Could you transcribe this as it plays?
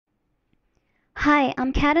Hi,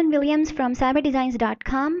 I'm Karen Williams from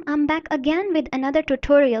cyberdesignz.com. I'm back again with another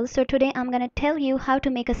tutorial. So today I'm going to tell you how to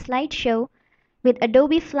make a slideshow with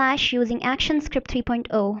Adobe Flash using ActionScript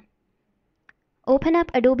 3.0. Open up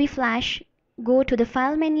Adobe Flash, go to the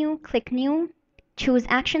File menu, click New, choose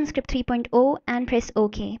ActionScript 3.0 and press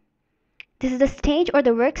OK. This is the stage or the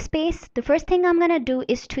workspace. The first thing I'm going to do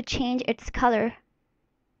is to change its color.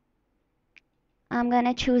 I'm going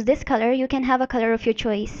to choose this color. You can have a color of your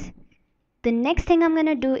choice. The next thing I'm going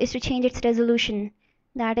to do is to change its resolution.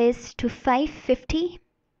 That is to 550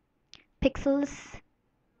 pixels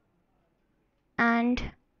and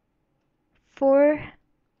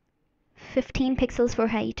 415 pixels for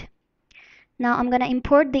height. Now I'm going to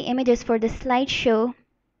import the images for the slideshow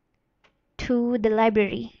to the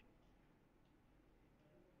library.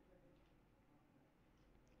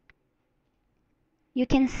 You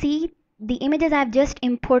can see the images I've just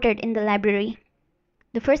imported in the library.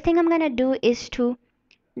 The first thing I'm going to do is to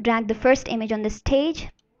drag the first image on the stage,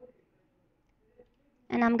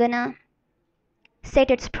 and I'm going to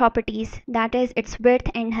set its properties, that is its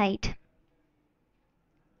width and height.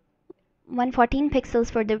 114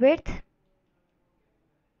 pixels for the width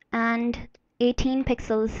and 18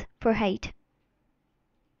 pixels for height.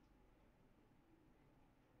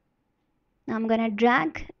 Now I'm going to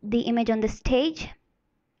drag the image on the stage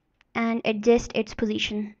and adjust its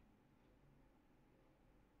position.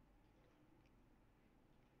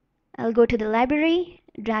 I'll go to the library,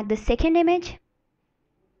 drag the second image,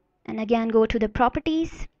 and again go to the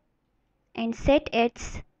properties and set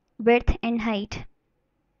its width and height.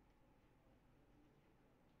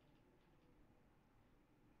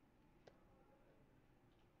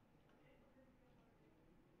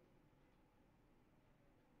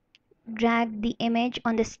 Drag the image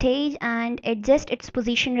on the stage and adjust its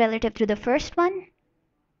position relative to the first one.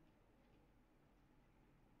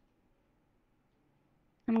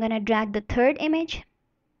 I'm going to drag the third image.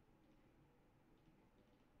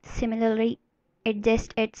 Similarly,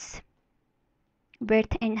 adjust its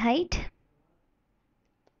width and height.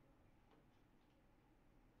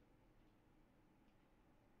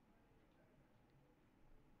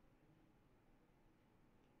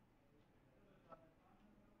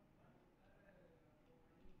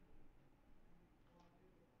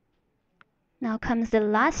 Now comes the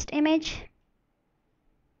last image.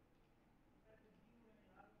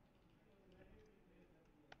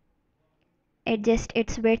 Adjust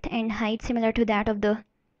its width and height similar to that of the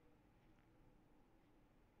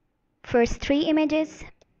first three images.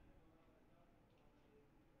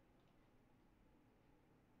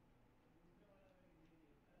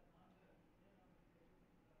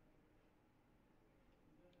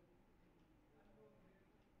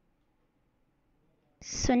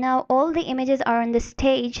 So now all the images are on the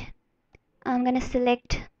stage. I'm going to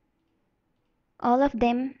select all of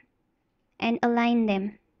them and align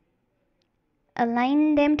them.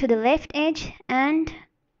 Align them to the left edge and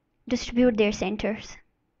distribute their centers.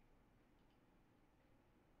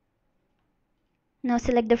 Now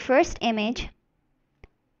select the first image,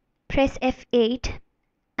 press F8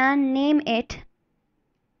 and name it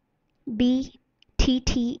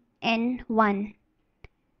BTTN1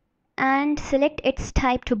 and select its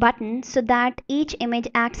type to button so that each image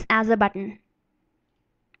acts as a button.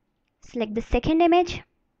 Select the second image,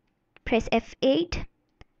 press F8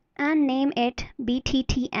 and name it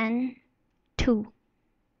BTTN2.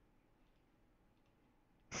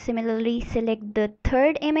 Similarly, select the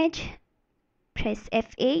third image, press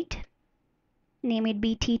F8, name it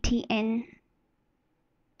BTTN3,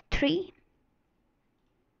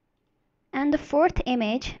 and the fourth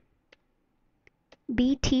image,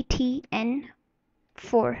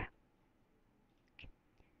 BTTN4.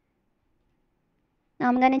 Now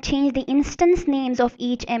I'm going to change the instance names of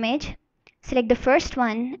each image. Select the first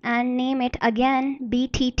one and name it again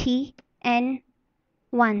BTTN1.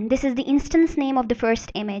 This is the instance name of the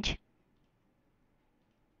first image.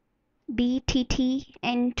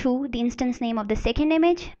 BTTN2, the instance name of the second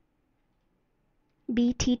image.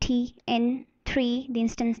 BTTN3, the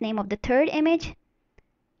instance name of the third image.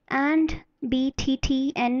 And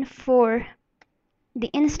BTTN4, the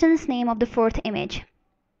instance name of the fourth image.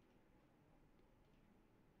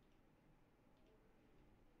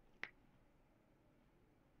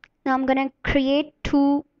 Now I'm going to create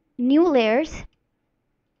two new layers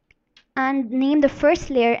and name the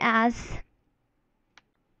first layer as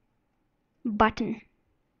button.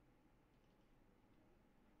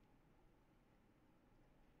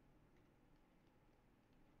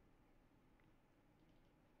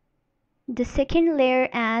 The second layer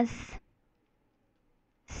as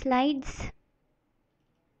slides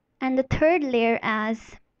and the third layer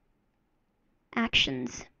as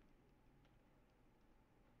actions.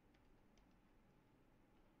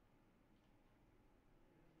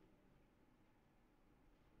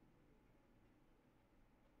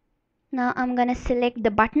 Now I'm gonna select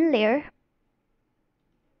the button layer,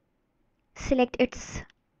 select its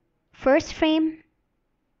first frame,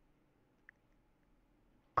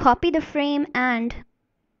 copy the frame and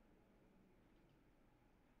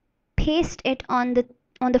paste it on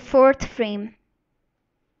the fourth frame.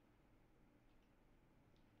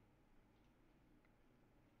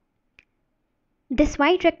 This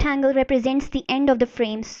white rectangle represents the end of the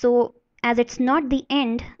frame, so as it's not the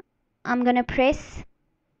end, I'm gonna press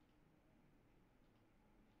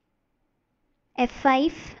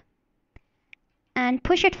F5 and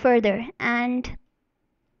push it further and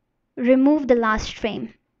remove the last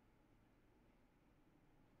frame.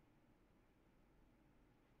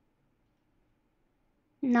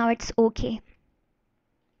 Now it's okay.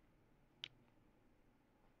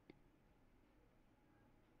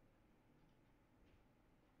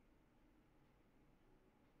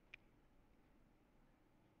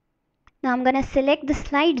 Now I'm gonna select the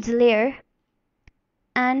slides layer,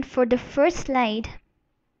 and for the first slide,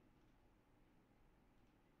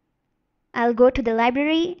 I'll go to the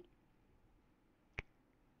library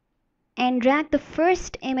and drag the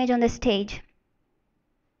first image on the stage.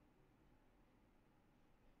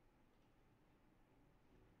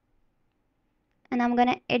 And I'm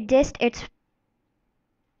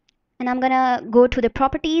gonna go to the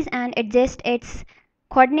properties and adjust its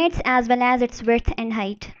coordinates as well as its width and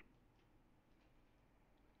height.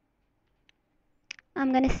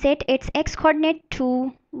 I'm gonna set its x coordinate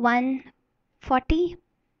to 140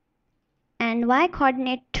 and y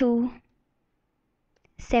coordinate to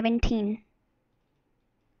 17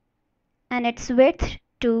 and its width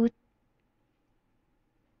to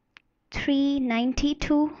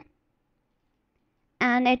 392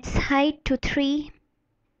 and its height to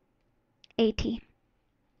 380.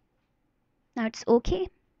 Now it's okay.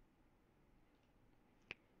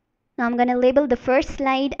 Now I'm gonna label the first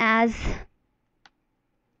slide as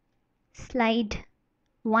slide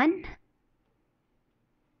 1.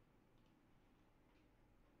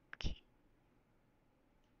 Okay.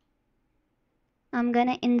 I'm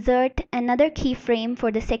gonna insert another keyframe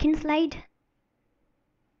for the second slide.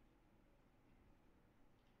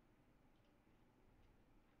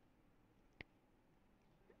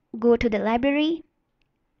 Go to the library,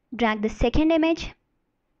 drag the second image,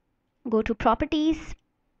 go to properties,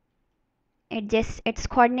 adjust its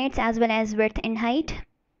coordinates as well as width and height.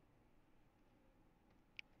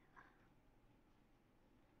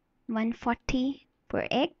 140 for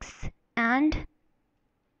x and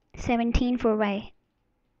 17 for y.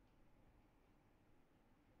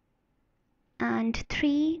 And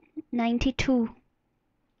 392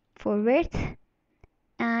 for width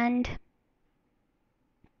and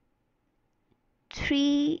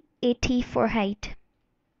 380 for height.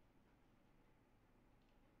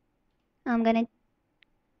 I'm gonna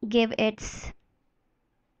give its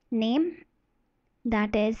name,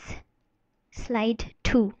 that is slide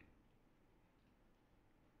 2.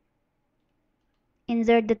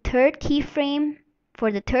 Insert the third keyframe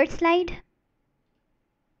for the third slide.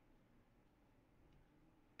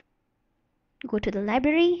 Go to the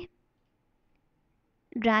library,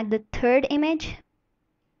 drag the third image,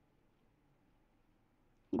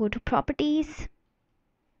 go to properties,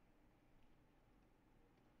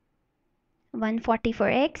 140 for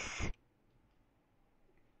x,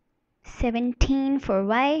 17 for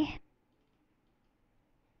y,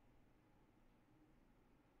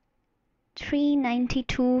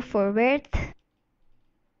 392 for width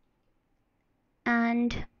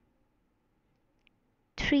and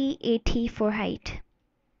 380 for height.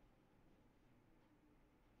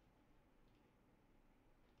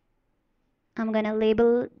 I'm gonna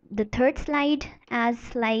label the third slide as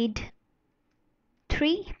slide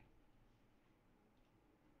 3.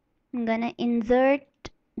 I'm gonna insert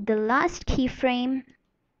the last keyframe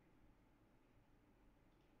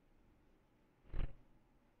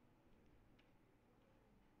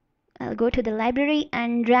I'll go to the library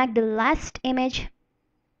and drag the last image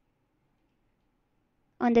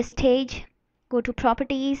on the stage, go to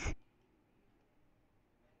properties,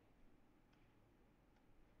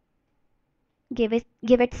 give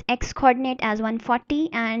its x coordinate as 140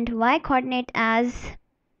 and y coordinate as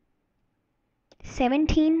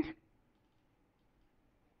 17,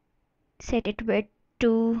 set it width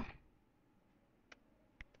to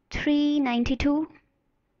 392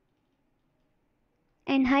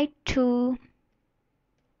 and height to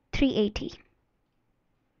 380.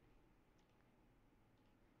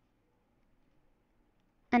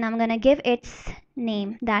 and I'm gonna give its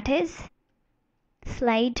name, that is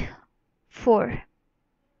slide 4.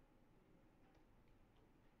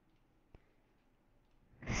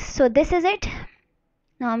 So this is it.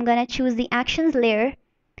 Now I'm gonna choose the actions layer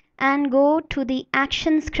and go to the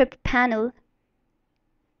action script panel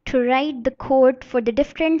to write the code for the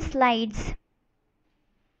different slides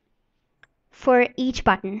for each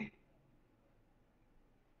button.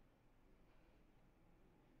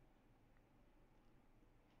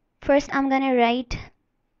 First I'm gonna write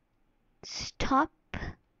stop,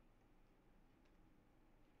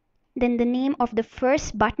 then the name of the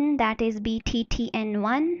first button, that is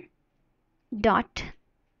bttn1 dot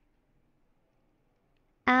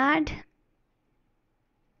add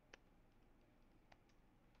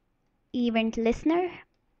event listener,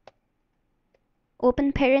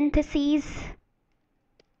 open parentheses,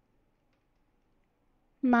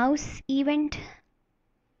 mouse event,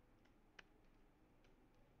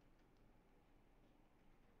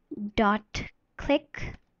 dot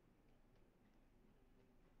click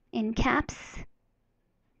in caps,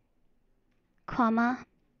 comma,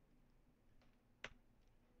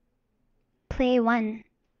 play 1,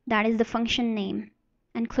 that is the function name,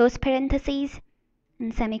 and close parentheses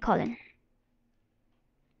and semicolon.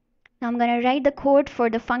 Now I'm going to write the code for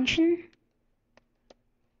the function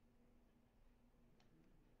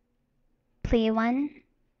play 1,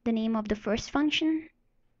 the name of the first function,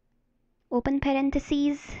 open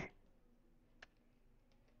parentheses,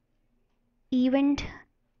 event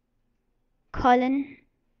colon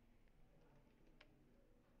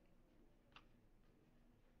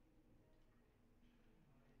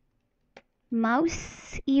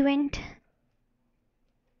mouse event,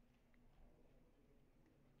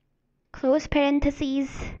 close parentheses,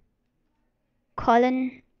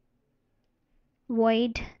 colon,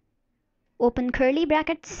 void, open curly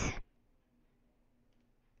brackets,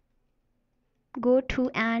 go to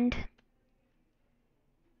and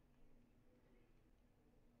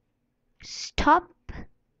stop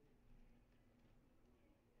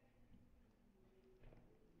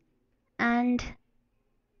and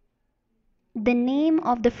the name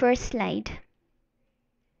of the first slide.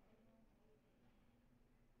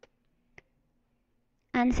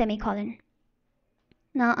 And semicolon.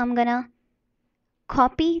 Now I'm gonna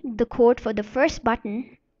copy the code for the first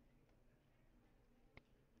button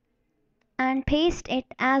and paste it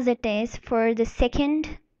as it is for the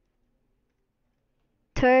second,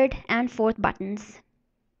 third, and fourth buttons.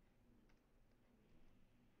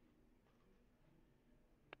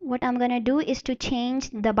 What I'm gonna do is to change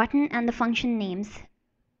the button and the function names.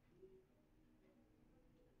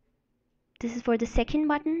 This is for the second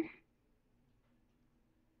button.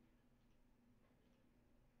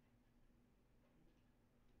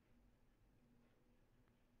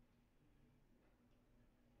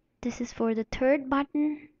 This is for the third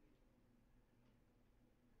button.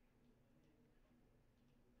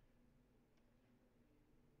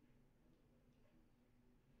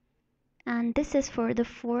 And this is for the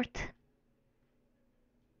fourth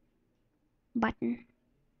button.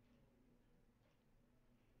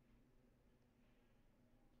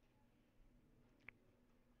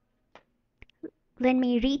 Let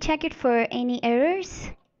me recheck it for any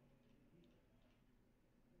errors.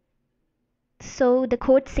 So the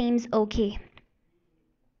code seems okay.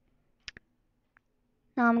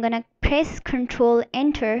 Now I'm gonna press Ctrl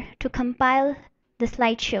Enter to compile the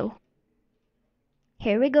slideshow.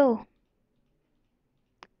 Here we go.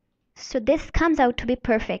 So this comes out to be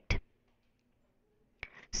perfect.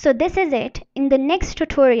 So this is it. In the next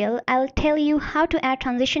tutorial, I'll tell you how to add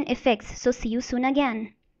transition effects. So see you soon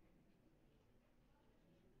again.